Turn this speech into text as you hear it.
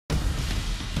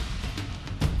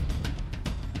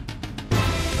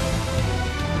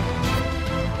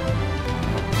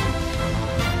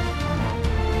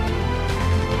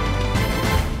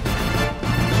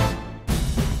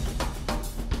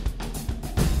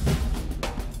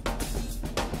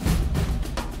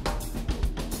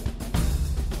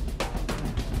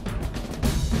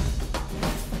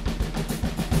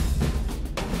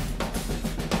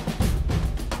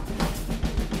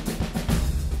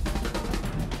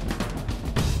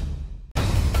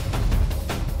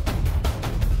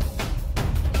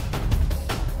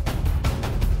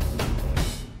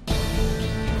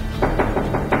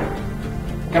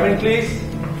please.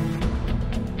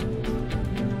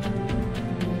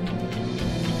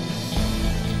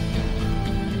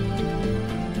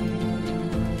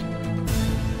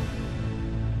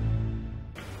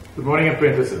 Good morning,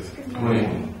 apprentices. Good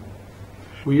morning.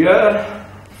 We are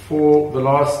for the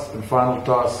last and final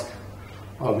task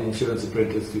of the Insurance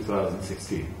Apprentice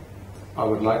 2016. I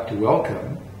would like to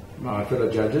welcome my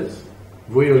fellow judges,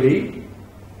 Vuyo Lee,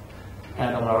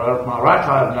 and on my right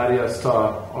I have Nadia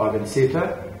Star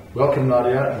Argenseta. Welcome,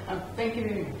 Nadia. Thank you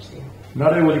very much, dear.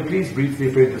 Nadia, will you please brief the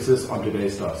apprentices on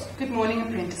today's task? Good morning,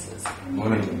 apprentices. Good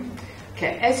morning.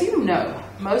 Okay, as you know,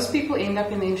 most people end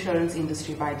up in the insurance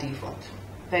industry by default.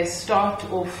 They start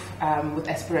off with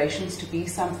aspirations to be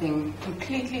something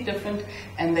completely different,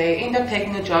 and they end up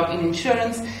taking a job in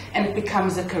insurance, and it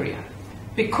becomes a career.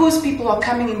 Because people are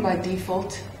coming in by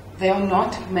default, the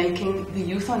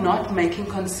youth are not making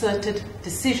concerted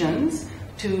decisions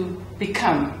to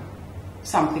become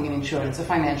something in insurance, a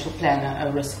financial planner,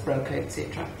 a risk broker,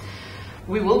 etc.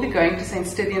 We will be going to St.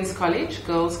 Stithians College,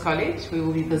 Girls College. We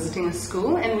will be visiting a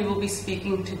school, and we will be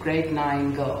speaking to grade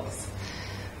 9 girls.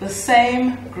 The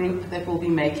same group that will be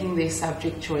making their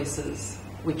subject choices,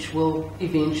 which will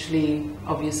eventually,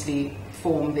 obviously,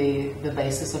 form the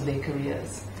basis of their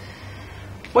careers.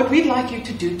 What we'd like you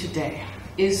to do today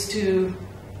is to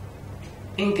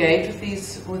engage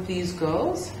with these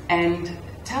girls and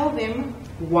tell them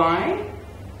why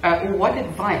or what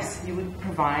advice you would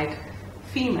provide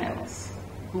females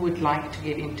who would like to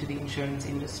get into the insurance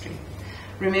industry.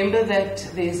 Remember that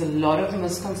there's a lot of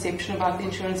misconception about the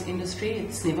insurance industry.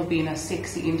 It's never been a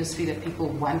sexy industry that people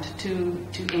want to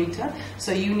enter.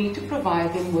 So you need to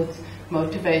provide them with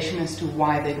motivation as to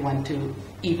why they'd want to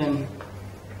even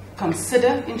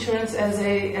consider insurance as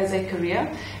a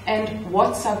career, and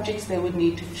what subjects they would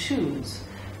need to choose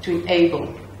to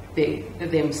enable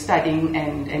them studying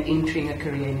and entering a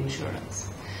career in insurance.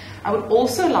 I would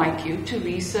also like you to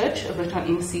research a bit on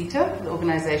INCITA, the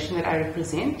organization that I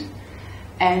represent,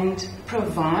 and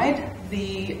provide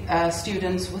the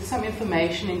students with some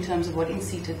information in terms of what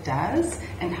INCITA does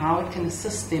and how it can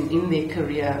assist them in their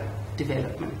career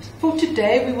development. For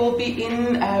today, we will be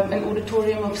in an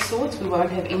auditorium of sorts. We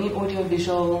won't have any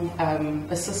audiovisual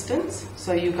assistance,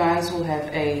 so you guys will have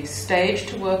a stage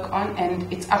to work on,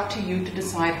 and it's up to you to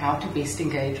decide how to best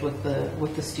engage with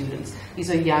the students.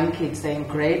 These are young kids. They're in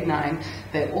grade 9.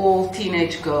 They're all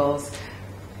teenage girls.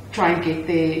 Try and get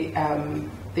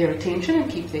their attention and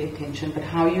keep their attention, but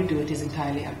how you do it is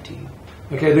entirely up to you.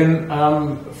 Okay, then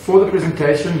for the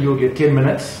presentation you'll get 10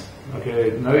 minutes.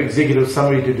 Okay, no executive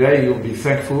summary today, you'll be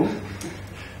thankful.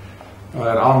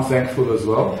 And I'm thankful as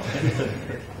well.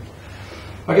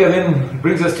 Okay, then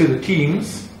brings us to the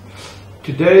teams.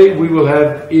 Today we will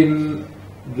have in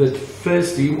the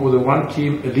first team, or the one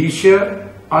team, Alicia,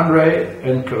 Andre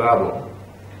and Karabo,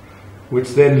 which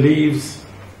then leaves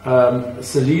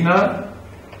Selena,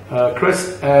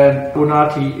 Chris and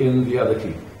Unati in the other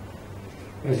team.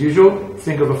 As usual,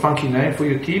 think of a funky name for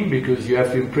your team because you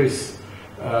have to impress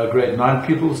grade 9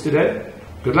 pupils today.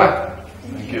 Good luck.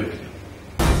 Thank you.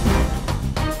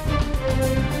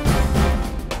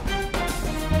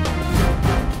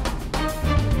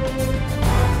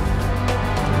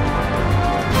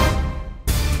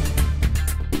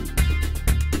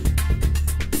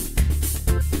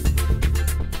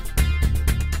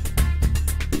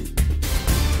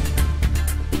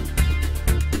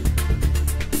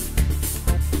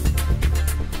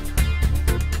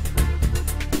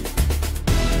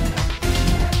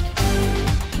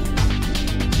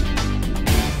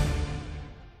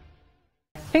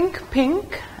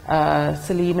 Pink,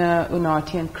 Selena,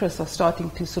 Unati and Chris are starting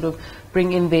to sort of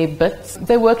bring in their bits.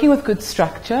 They're working with good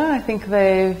structure. I think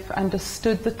they've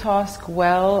understood the task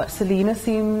well. Selena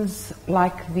seems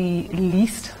like the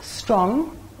least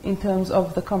strong in terms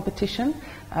of the competition.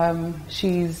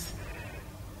 She's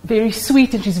very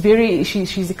sweet and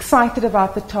she's excited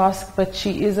about the task, but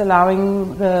she is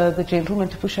allowing the gentleman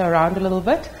to push her around a little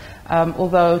bit.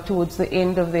 Although towards the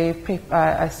end of their prep,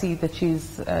 I see that she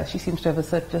seems to have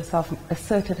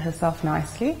asserted herself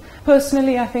nicely.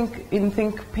 Personally, I think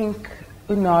Pink,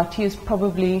 Unati is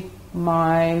probably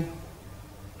my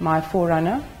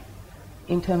forerunner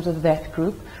in terms of that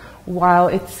group, while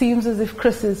it seems as if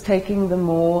Chris is taking the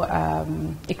more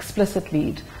explicit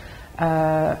lead.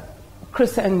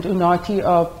 Chris and Unati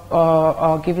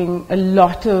are giving a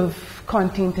lot of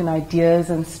content and ideas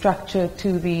and structure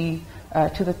to the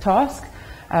task.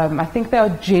 I think they are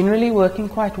generally working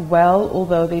quite well,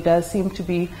 although there does seem to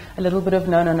be a little bit of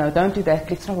no, don't do that.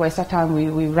 Let's not waste our time.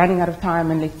 We're running out of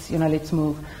time, and let's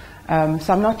move.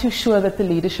 So I'm not too sure that the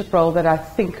leadership role that I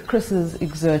think Chris is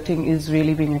exerting is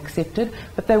really being accepted.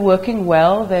 But they're working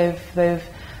well. They've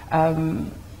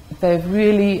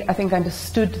really, I think,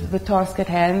 understood the task at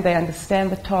hand. They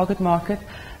understand the target market.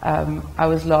 I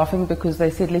was laughing because they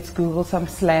said, let's Google some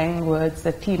slang words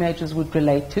that teenagers would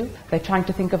relate to. They're trying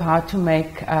to think of how to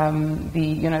make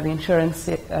the insurance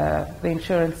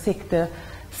sector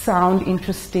sound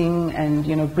interesting, and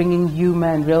bringing humor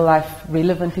and real life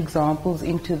relevant examples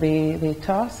into their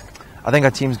task. I think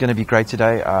our team's going to be great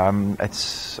today. I'm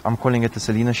calling it the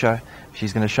Selena Show.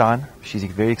 She's going to shine. She's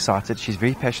very excited. She's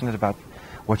very passionate about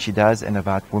what she does and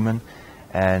about women.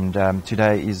 And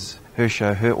today is her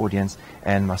show, her audience,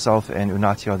 and myself and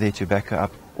Unati are there to back her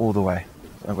up all the way.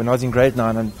 When I was in grade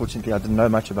 9, unfortunately, I didn't know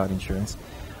much about insurance.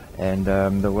 And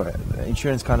the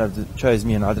insurance kind of chose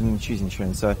me, and I didn't choose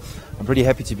insurance. So I'm pretty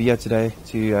happy to be here today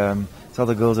to tell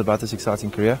the girls about this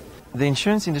exciting career. The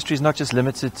insurance industry is not just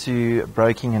limited to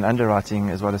broking and underwriting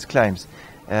as well as claims.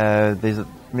 There's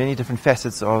many different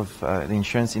facets of the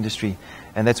insurance industry,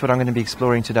 and that's what I'm going to be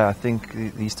exploring today. I think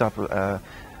the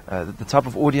type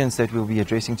of audience that we'll be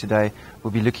addressing today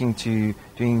will be looking to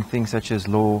doing things such as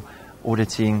law,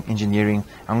 auditing, engineering.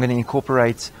 I'm going to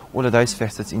incorporate all of those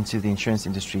facets into the insurance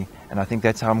industry, and I think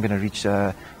that's how I'm going to reach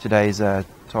today's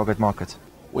target market.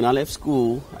 When I left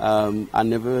school, I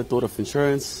never thought of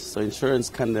insurance, so insurance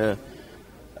kind of,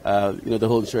 the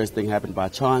whole insurance thing happened by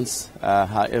chance.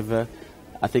 However,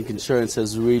 I think insurance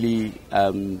has really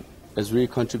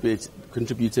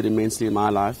contributed immensely in my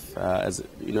life as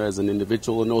an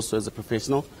individual and also as a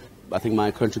professional. I think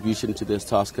my contribution to this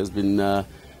task has been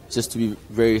just to be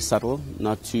very subtle,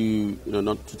 not to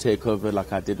take over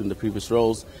like I did in the previous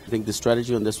roles. I think the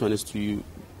strategy on this one is to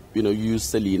use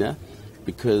Selena,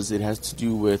 because it has to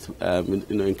do with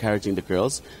encouraging the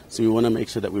girls. So we want to make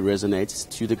sure that we resonate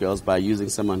to the girls by using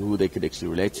someone who they could actually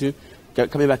relate to.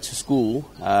 Coming back to school,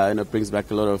 it brings back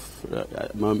a lot of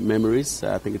memories.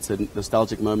 I think it's a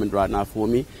nostalgic moment right now for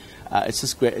me. It's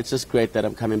just great. It's just great that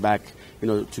I'm coming back,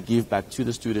 to give back to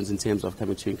the students in terms of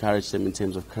coming to encourage them in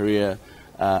terms of career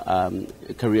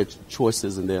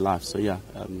choices in their life. So yeah,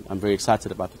 I'm very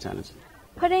excited about the challenge.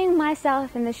 Putting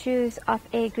myself in the shoes of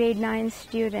a grade 9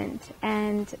 student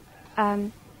and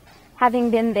having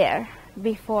been there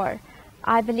before,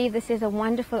 I believe this is a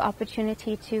wonderful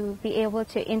opportunity to be able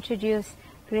to introduce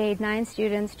grade 9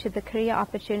 students to the career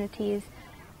opportunities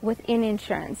within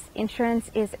insurance. Insurance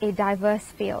is a diverse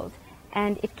field,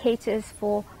 and it caters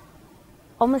for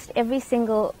almost every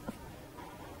single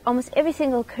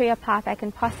career path I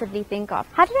can possibly think of.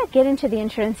 How did I get into the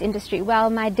insurance industry? Well,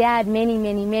 my dad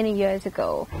many years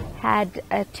ago had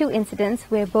 2 incidents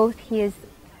where both his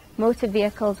motor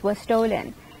vehicles were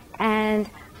stolen, and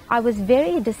I was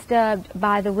very disturbed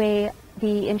by the way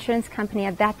the insurance company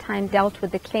at that time dealt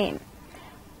with the claim,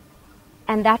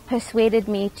 and that persuaded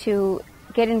me to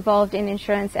get involved in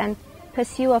insurance and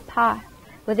pursue a path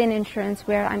within insurance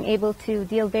where I'm able to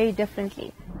deal very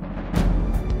differently.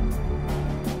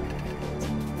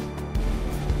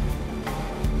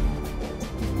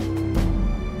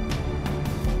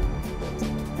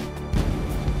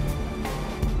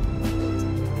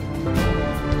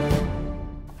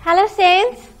 Hello,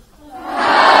 Saints.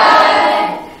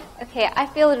 Hi. Okay, I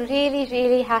feel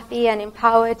really happy and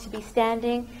empowered to be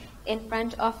standing in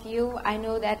front of you. I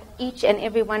know that each and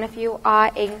every one of you are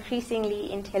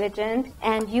increasingly intelligent,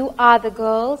 and you are the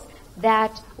girls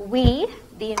that we,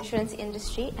 the insurance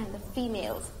industry, and the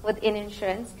females within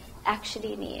insurance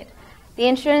actually need. The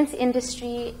insurance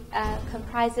industry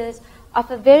comprises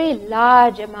of a very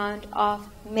large amount of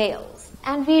males,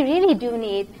 and we really do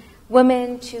need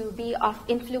women to be of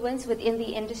influence within the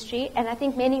industry, and I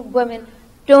think many women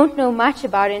don't know much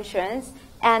about insurance,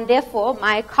 and therefore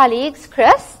my colleagues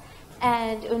Chris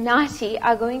and Unati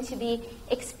are going to be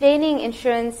explaining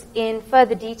insurance in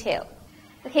further detail.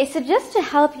 Okay, so just to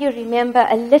help you remember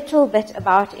a little bit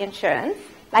about insurance,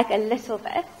 like a little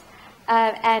bit,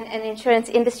 and an insurance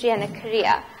industry and a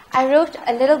career, I wrote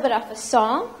a little bit of a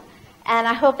song, and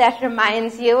I hope that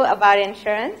reminds you about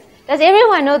insurance. Does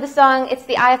everyone know the song, It's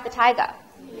the Eye of the Tiger?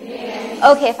 Yes.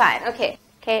 Okay, fine. Okay,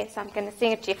 so I'm going to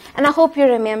sing it to you. And I hope you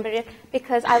remember it,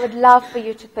 because I would love for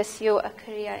you to pursue a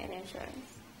career in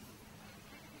insurance.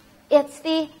 It's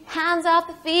the hands of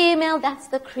the female, that's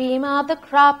the cream of the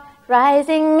crop,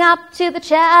 rising up to the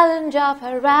challenge of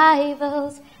her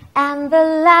rivals. And the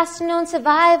last known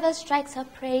survivor strikes her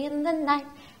prey in the night,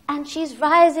 and she's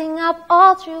rising up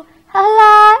all through her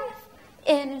life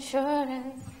in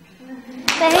insurance.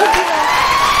 Thank you.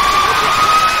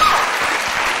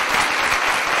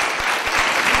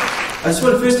 I just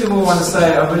want to first of all want to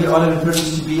say I'm really honoured and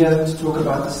privileged to be here to talk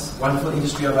about this wonderful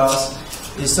industry of ours.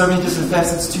 There's so many different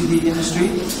facets to the industry,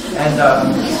 and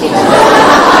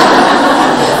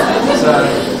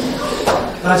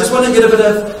I just want to get a bit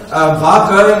of vibe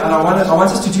going, and I want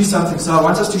us to do something. So I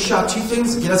want us to shout two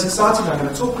things and get us excited. I'm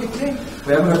going to talk quickly.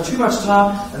 We haven't got too much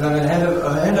time, and I'm going to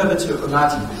hand over to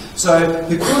Onati. So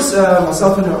because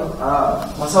myself and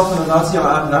Onati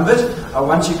are outnumbered, I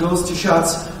want you girls to shout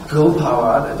girl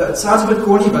power. It sounds a bit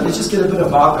corny, but let's just get a bit of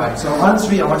vibe going. So on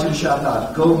 3, I want you to shout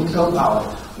loud. Girl power.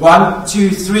 1, 2,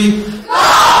 3.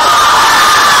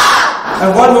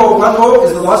 And one more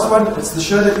is the last one. It's the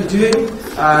show that we're doing,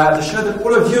 the show that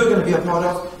all of you are going to be a part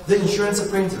of, the Insurance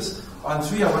Apprentice. On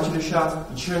 3, I want you to shout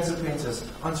Insurance Apprentice.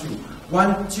 On 3.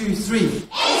 1, 2, 3. Insurance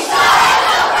Apprentice!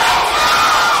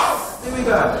 There we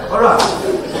go. Alright.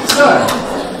 So,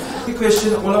 quick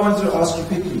question. All I wanted to ask you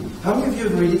quickly. How many of you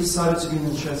have already decided to be in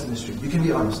the insurance industry? You can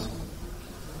be honest.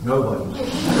 Nobody.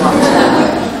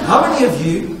 Right. How many of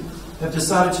you have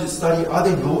decided to study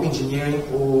either law, engineering,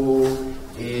 or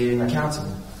in accounting?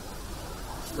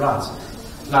 Right.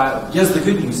 Now, here's the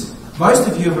good news. Most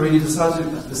of you have already decided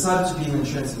to be in the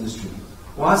insurance industry.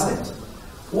 Why is that?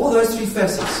 All those 3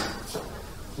 facets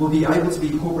will be able to be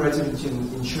incorporated into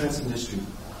the insurance industry.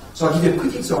 So I'll give you a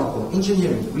quick example.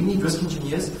 Engineering. We need risk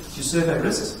engineers to survey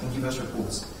risks and give us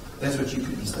reports. That's what you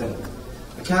could be studying.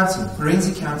 Accounting.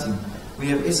 Forensic accounting. We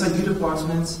have SIU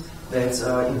departments that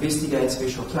investigate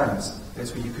special claims.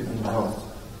 That's where you could be involved.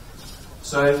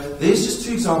 So there's just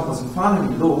 2 examples. And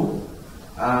finally, law.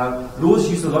 Law is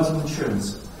used a lot in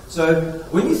insurance. So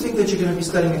when you think that you're going to be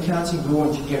studying accounting, law,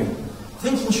 engineering,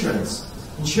 think insurance.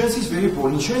 Insurance is very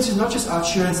broad. Insurance is not just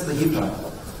insurance at the HIPAA.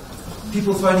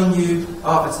 People phoning you,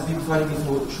 it's the people phoning me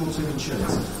for short-term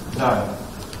insurance. No.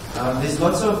 There's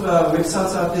lots of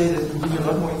websites out there that can give you a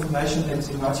lot more information than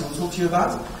Marty will talk to you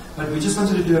about. But we just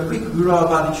wanted to do a quick hoorah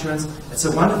about insurance. It's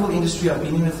a wonderful industry. I've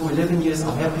been in it for 11 years.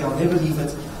 I'm happy. I'll never leave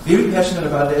it. Very passionate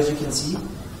about it, as you can see.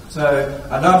 So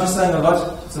I know I'm just saying a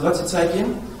lot. It's a lot to take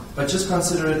in, but just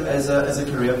consider it as a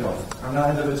career path. I'm now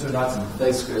handing over to Onati.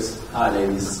 Thanks, Chris. Hi,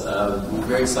 ladies. We're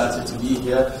very excited to be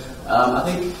here. I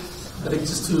think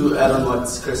just to add on what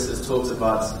Chris has talked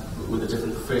about with the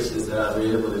different professions that are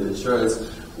available in insurance,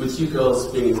 with you girls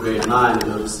being in grade 9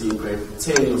 and obviously in grade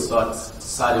 10, you'll start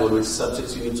deciding on which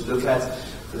subjects you need to look at.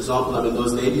 For example,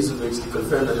 those ladies who've actually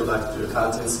confirmed that you'd like to do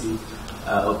accountancy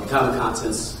or become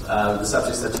accountants, the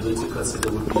subjects that you need to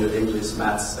consider would be your English,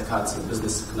 maths, accounting,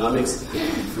 business, economics.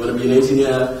 If you want to be an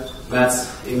engineer, maths,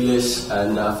 English,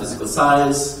 and physical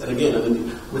science. And again,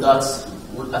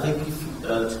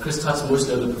 Chris touched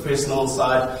mostly on the professional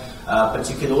side, but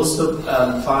you can also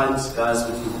find guys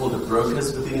what we call the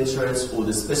brokers within insurance, or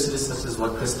the specialists, such as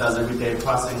what Chris does every day,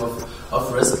 pricing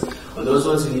of risk. On those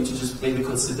ones, you need to just maybe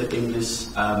consider English,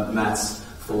 maths,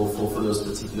 for those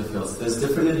particular fields. There's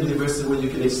different at university where you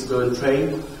can actually go and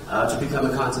train to become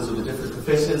accountants with the different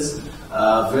professions.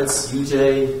 Wits,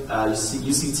 UJ,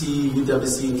 UCT,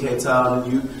 UWC in Cape Town,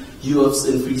 UOFS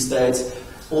in Free State.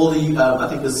 All the, I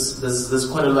think there's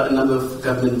quite a number of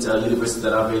government universities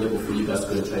that are available for you guys to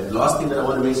go and train. The last thing that I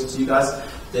want to mention to you guys,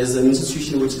 there's an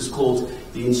institution which is called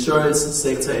the Insurance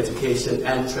Sector Education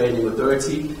and Training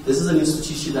Authority. This is an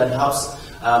institution that helps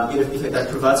that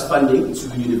provides funding to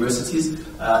universities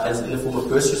as in the form of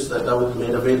bursaries that will be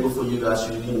made available for you guys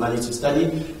should you need money to study.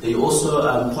 They also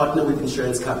partner with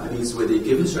insurance companies where they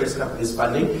give insurance companies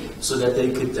funding so that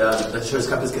they could, insurance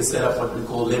companies can set up what we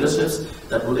call leaderships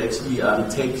that would actually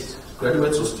take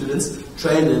graduates or students,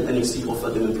 train them, and actually offer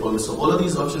them employment. So all of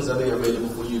these options are there available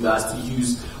for you guys to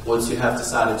use once you have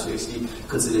decided to actually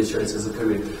consider insurance as a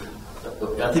career.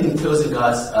 I think in closing,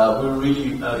 guys, we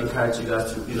really encourage you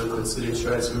guys to consider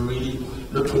insurance. We're really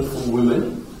looking for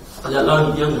women, and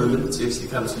allowing young women to actually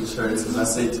come to insurance. As I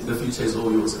said, the future is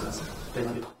all yours, guys.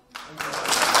 Thank you.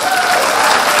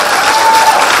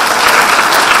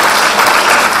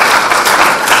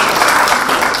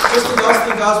 Just the last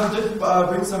thing, guys, we did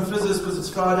bring some fizzes because it's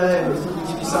Friday and we thought we'd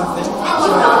give you something.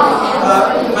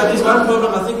 But there's one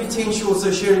problem, I think we're 10 short,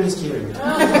 so sharing is caring.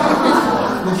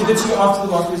 We'll give it to you after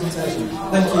the last presentation.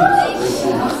 Thank you.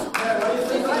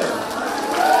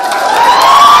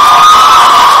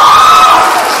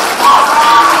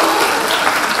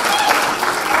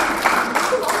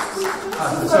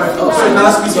 Sorry,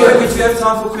 guys, we do have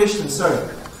time for questions, sorry.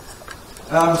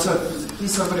 So,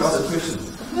 please somebody ask a question.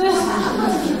 Okay,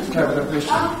 we've got a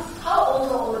question. How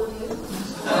old are all of you?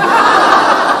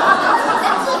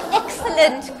 That's an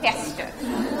excellent question.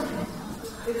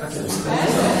 Okay.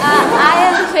 I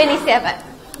am 27.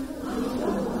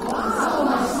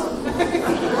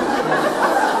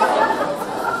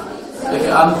 Okay,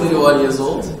 I'm 31 years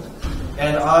old.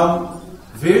 And I'm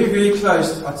very, very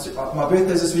close. My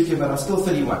birthday's this weekend, but I'm still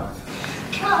 31.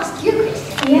 Can I ask you a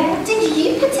question? Yeah. Did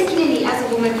you particularly, as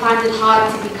a woman, find it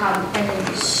hard to become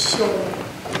sure?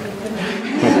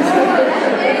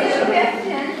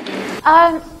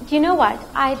 You know what?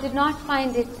 I did not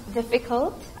find it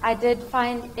difficult. I did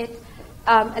find it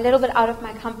a little bit out of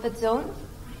my comfort zone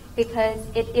because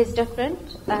it is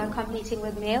different competing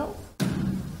with males.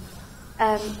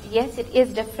 Yes, it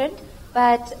is different,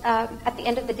 but at the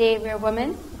end of the day, we're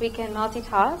women. We can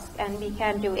multitask and we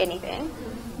can do anything.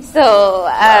 So,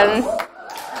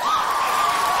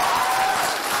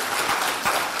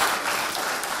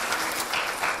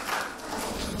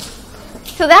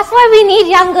 so that's why we need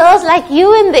young girls like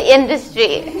you in the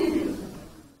industry.